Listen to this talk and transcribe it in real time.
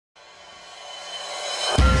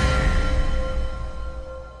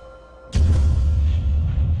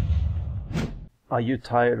Are you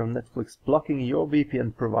tired of Netflix blocking your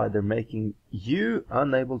VPN provider, making you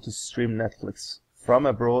unable to stream Netflix from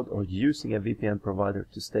abroad, or using a VPN provider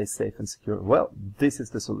to stay safe and secure? Well, this is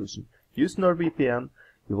the solution. Use NordVPN.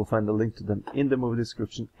 You will find a link to them in the movie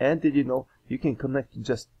description. And did you know you can connect to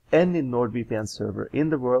just any NordVPN server in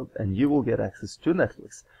the world and you will get access to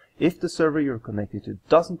Netflix? If the server you're connected to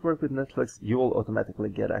doesn't work with Netflix, you will automatically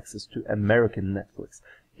get access to American Netflix.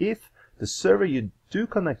 If the server you do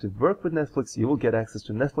connect to work with Netflix, you will get access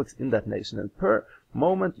to Netflix in that nation. And per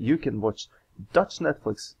moment, you can watch Dutch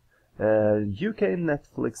Netflix, UK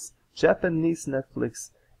Netflix, Japanese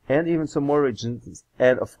Netflix, and even some more regions,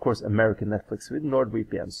 and of course American Netflix with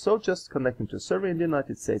NordVPN. So just connecting to a server in the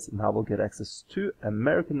United States and I will get access to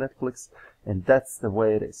American Netflix, and that's the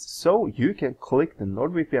way it is. So you can click the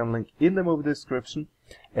NordVPN link in the movie description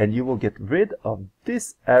and you will get rid of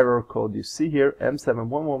this error code you see here,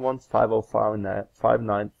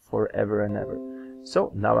 M7111-5059 forever and ever.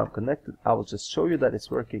 So now I'm connected. I will just show you that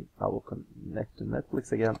it's working. I will connect to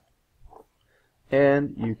Netflix again,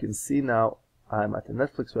 and you can see now I'm at the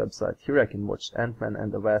Netflix website. Here I can watch Ant-Man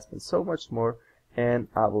and the Wasp and so much more, and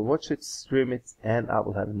I will watch it, stream it, and I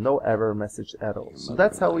will have no error message at all. So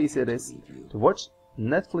that's how easy it is to watch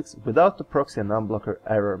Netflix without the proxy and unblocker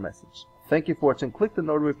error message. Thank you for watching. Click the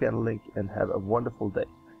NordVPN link and have a wonderful day.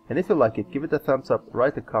 And if you like it, give it a thumbs up,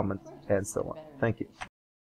 write a comment, and so on. Thank you.